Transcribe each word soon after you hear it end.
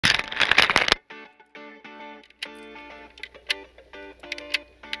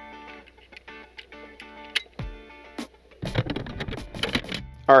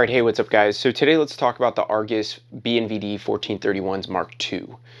All right, hey, what's up, guys? So today let's talk about the Argus BNVD 1431's Mark II.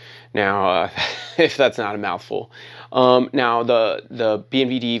 Now, if that's not a mouthful. Now, the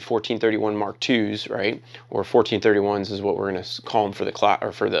BNVD 1431 Mark IIs, right, or 1431s is what we're going to call them for the class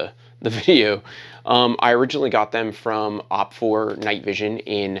or for the video. I originally got them from Opfor Night Vision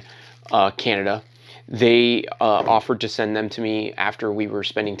in Canada. They offered to send them to me after we were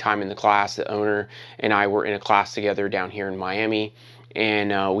spending time in the class. The owner and I were in a class together down here in Miami,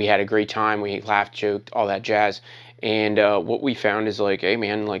 and we had a great time. We laughed, joked, all that jazz. And what we found is like, hey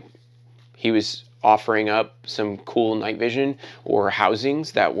man, like he was offering up some cool night vision or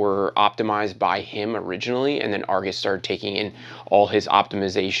housings that were optimized by him originally, and then Argus started taking in all his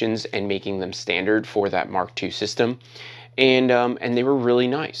optimizations and making them standard for that Mark II system. And they were really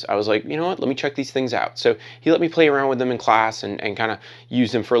nice. I was like, you know what, let me check these things out. So he let me play around with them in class and kind of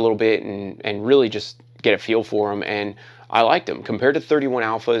use them for a little bit and really just get a feel for them. And I liked them. Compared to 31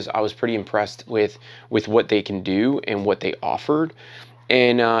 alphas, I was pretty impressed with what they can do and what they offered.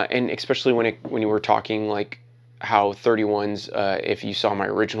 And especially when you were talking like how 31s, if you saw my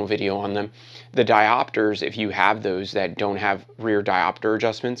original video on them, the diopters, if you have those that don't have rear diopter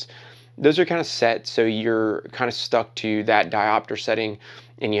adjustments, those are kind of set, so you're kind of stuck to that diopter setting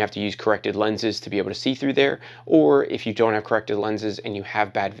and you have to use corrected lenses to be able to see through there. Or if you don't have corrected lenses and you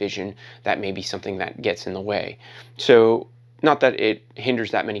have bad vision, that may be something that gets in the way. So not that it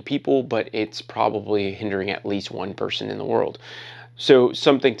hinders that many people, but it's probably hindering at least one person in the world. So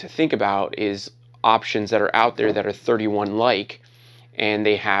something to think about is options that are out there that are 31-like and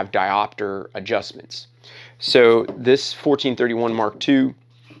they have diopter adjustments. So this 1431 Mark II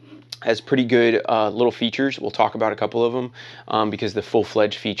has pretty good little features. We'll talk about a couple of them because the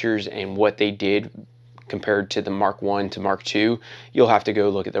full-fledged features and what they did compared to the Mark I to Mark II, you'll have to go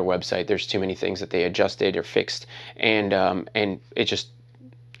look at their website. There's too many things that they adjusted or fixed, and it just,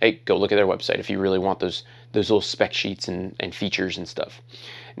 hey, go look at their website if you really want those little spec sheets and features and stuff.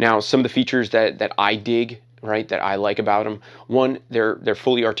 Now, some of the features that I dig, right, that I like about them. One, they're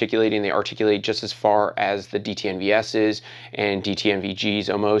fully articulating. They articulate just as far as the DT-NVSs and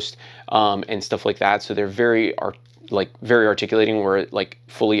DT-NVGs almost, and stuff like that. So they're very articulating, where like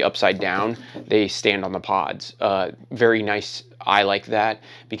fully upside down, they stand on the pods. Very nice. I like that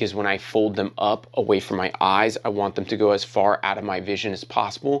because when I fold them up away from my eyes, I want them to go as far out of my vision as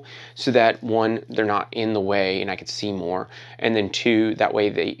possible, so that one, they're not in the way and I can see more, and then two, that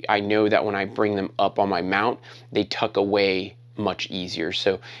way I know that when I bring them up on my mount, they tuck away much easier,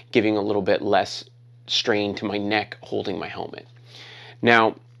 so giving a little bit less strain to my neck holding my helmet.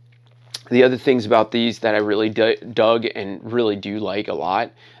 Now, the other things about these that I really dug and really do like a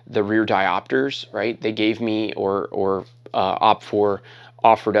lot, the rear diopters, right? They gave me, or Opfor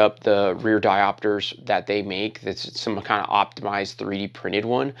offered up the rear diopters that they make. That's some kind of optimized 3D printed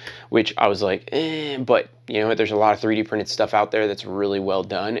one, which I was like, but you know, there's a lot of 3D printed stuff out there that's really well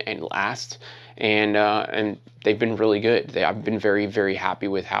done and lasts, and they've been really good. I've been very, very happy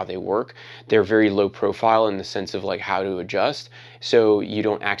with how they work. They're very low profile in the sense of like how to adjust, so you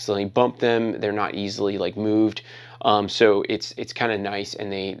don't accidentally bump them. They're not easily like moved. So it's kind of nice,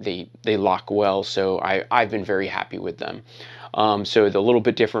 and they lock well. So I've been very happy with them. So they're a little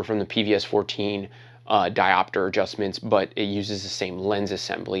bit different from the PVS-14 diopter adjustments, but it uses the same lens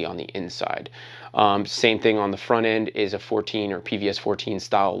assembly on the inside. Same thing on the front end is a 14 or PVS-14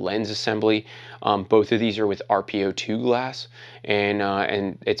 style lens assembly. Both of these are with RPO2 glass,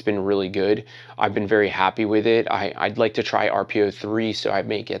 and it's been really good. I've been very happy with it. I'd like to try RPO3, so I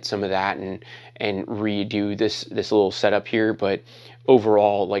may get some of that and redo this little setup here, but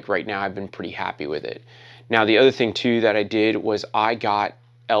overall, like right now, I've been pretty happy with it. Now, the other thing too that I did was I got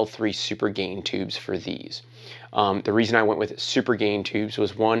L3 super gain tubes for these. The reason I went with super gain tubes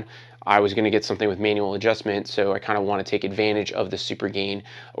was, one, I was going to get something with manual adjustment, so I kind of want to take advantage of the super gain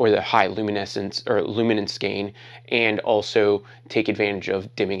or the high luminescence or luminance gain, and also take advantage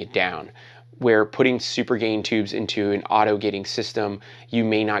of dimming it down. Where putting super gain tubes into an auto gating system, you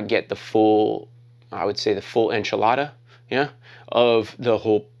may not get the full, I would say the full enchilada, yeah, of the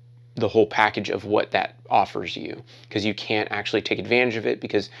whole package of what that offers you, because you can't actually take advantage of it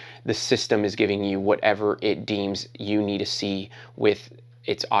because the system is giving you whatever it deems you need to see with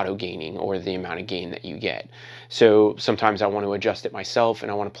its auto gaining or the amount of gain that you get. So sometimes I want to adjust it myself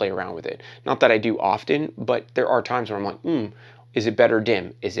and I want to play around with it. Not that I do often, but there are times where I'm like, is it better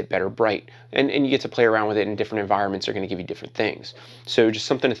dim? Is it better bright? And you get to play around with it, and different environments are going to give you different things. So just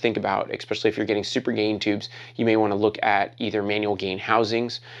something to think about, especially if you're getting super gain tubes. You may want to look at either manual gain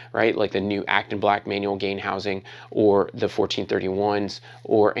housings, right? Like the new Actin Black manual gain housing, or the 1431s,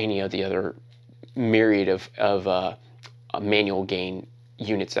 or any of the other myriad of manual gain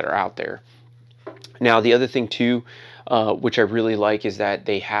units that are out there. Now, the other thing too, which I really like, is that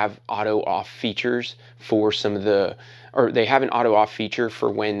they have auto off features for some of the, or they have an auto off feature for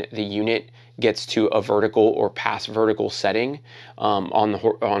when the unit gets to a vertical or past vertical setting on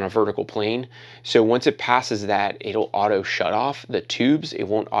a vertical plane. So once it passes that, it'll auto shut off the tubes. It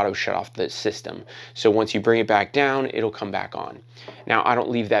won't auto shut off the system. So once you bring it back down, it'll come back on. Now, I don't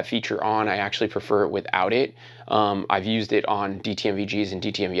leave that feature on. I actually prefer it without it. I've used it on DTMVGs and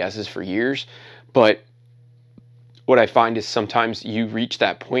DTMVSs for years, but what I find is sometimes you reach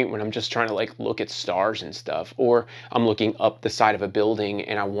that point when I'm just trying to like look at stars and stuff, or I'm looking up the side of a building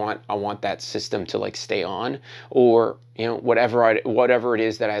and I want that system to like stay on, or you know, whatever it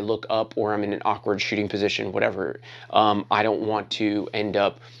is that I look up, or I'm in an awkward shooting position, whatever. I don't want to end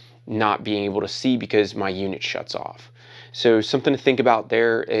up not being able to see because my unit shuts off. So something to think about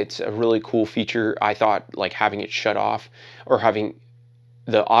there. It's a really cool feature. I thought like having it shut off, or having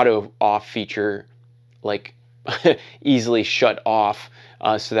the auto off feature like easily shut off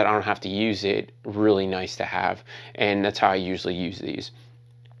so that I don't have to use it, really nice to have. And that's how I usually use these.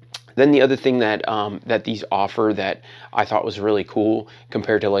 Then the other thing that that these offer that I thought was really cool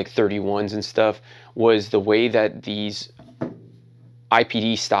compared to like 31s and stuff was the way that these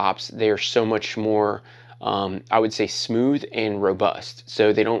IPD stops, they're so much more I would say smooth and robust.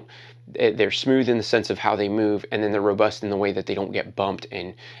 So they're smooth in the sense of how they move, and then they're robust in the way that they don't get bumped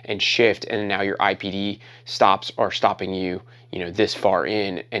and shift, and now your IPD stops are stopping you, you know, this far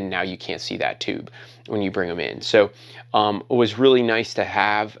in, and now you can't see that tube when you bring them in. So it was really nice to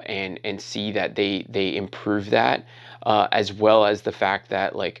have and see that they improve that, as well as the fact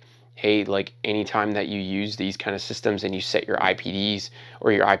that like, hey, like anytime that you use these kind of systems and you set your IPDs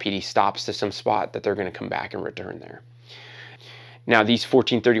or your IPD stops to some spot, that they're going to come back and return there. Now, these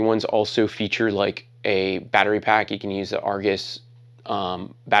 1431s also feature like a battery pack. You can use the Argus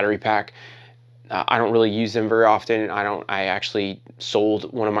battery pack. I don't really use them very often. I actually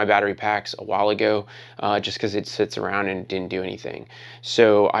sold one of my battery packs a while ago just because it sits around and didn't do anything.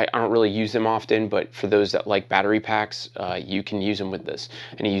 So I don't really use them often, but for those that like battery packs, you can use them with this.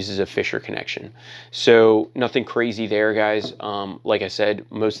 And it uses a Fisher connection. So nothing crazy there, guys. Like I said,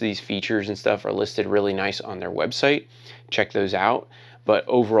 most of these features and stuff are listed really nice on their website. Check those out. But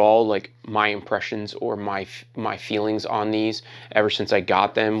overall, like my impressions or my feelings on these ever since I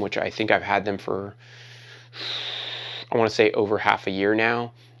got them, which I think I've had them for, I want to say over half a year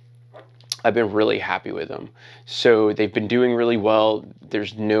now, I've been really happy with them. So they've been doing really well.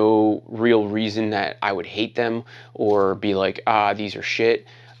 There's no real reason that I would hate them or be like, these are shit.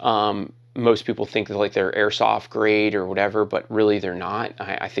 Most people think that like they're airsoft grade or whatever, but really they're not.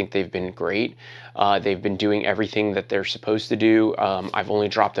 I think they've been great. They've been doing everything that they're supposed to do. I've only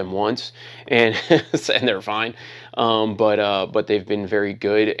dropped them once, and and they're fine. But they've been very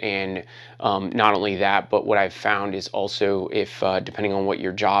good. And not only that, but what I've found is also if depending on what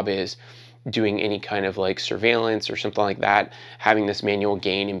your job is, doing any kind of like surveillance or something like that, having this manual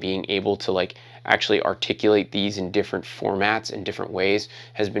gain and being able to like actually articulate these in different formats and different ways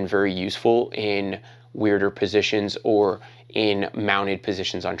has been very useful in weirder positions or in mounted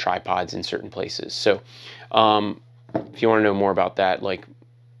positions on tripods in certain places. So if you want to know more about that, like,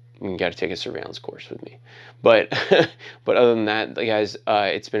 you got to take a surveillance course with me. But but other than that, guys,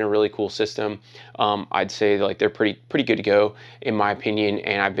 it's been a really cool system. I'd say like they're pretty good to go in my opinion,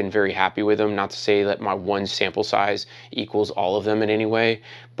 and I've been very happy with them. Not to say that my one sample size equals all of them in any way,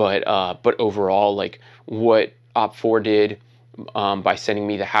 but overall, like what Opfor did by sending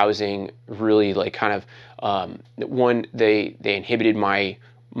me the housing really like kind of one, they inhibited my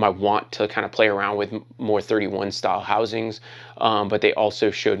want to kind of play around with more 31 style housings, but they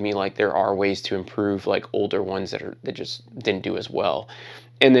also showed me like there are ways to improve like older ones that just didn't do as well.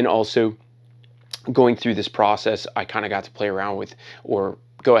 And then also going through this process, I kind of got to play around with, or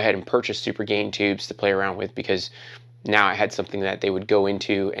go ahead and purchase super gain tubes to play around with, because now I had something that they would go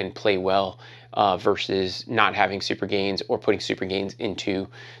into and play well, versus not having super gains or putting super gains into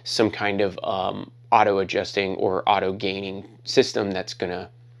some kind of auto adjusting or auto gaining system that's gonna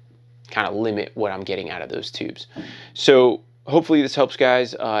kind of limit what I'm getting out of those tubes. So hopefully this helps,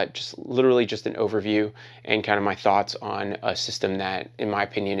 guys. Just literally just an overview and kind of my thoughts on a system that in my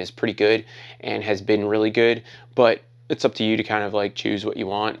opinion is pretty good and has been really good, but it's up to you to kind of like choose what you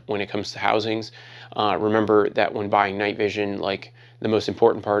want when it comes to housings. Remember that when buying night vision, like the most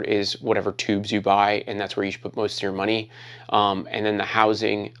important part is whatever tubes you buy, and that's where you should put most of your money. And then the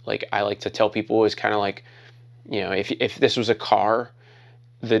housing, like I like to tell people, is kind of like, you know, if this was a car,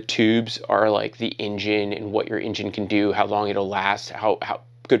 the tubes are like the engine and what your engine can do, how long it'll last, how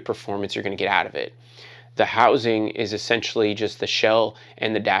good performance you're going to get out of it. The housing is essentially just the shell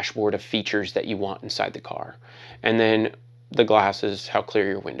and the dashboard of features that you want inside the car. And then the glass is how clear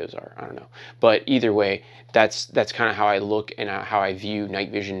your windows are. I don't know. But either way, that's kind of how I look and how I view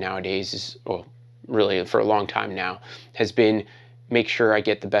night vision nowadays is, well, really for a long time now, has been make sure I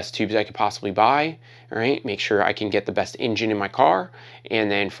get the best tubes I could possibly buy, right? Make sure I can get the best engine in my car.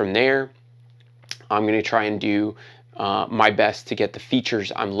 And then from there, I'm going to try and do my best to get the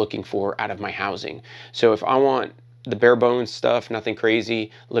features I'm looking for out of my housing. So if I want the bare bones stuff, nothing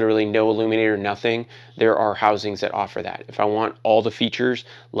crazy, literally no illuminator, nothing, there are housings that offer that. If I want all the features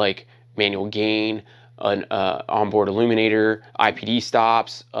like manual gain, an onboard illuminator, IPD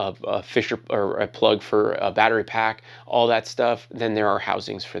stops, a Fisher or a plug for a battery pack, all that stuff, then there are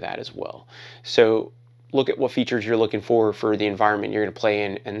housings for that as well. So look at what features you're looking for the environment you're going to play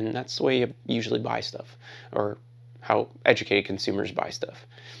in, and that's the way you usually buy stuff, or how educated consumers buy stuff.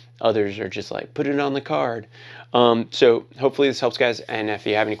 Others are just like, put it on the card. So hopefully this helps, guys, and if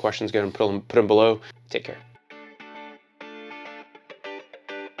you have any questions, go ahead and put them below. Take care.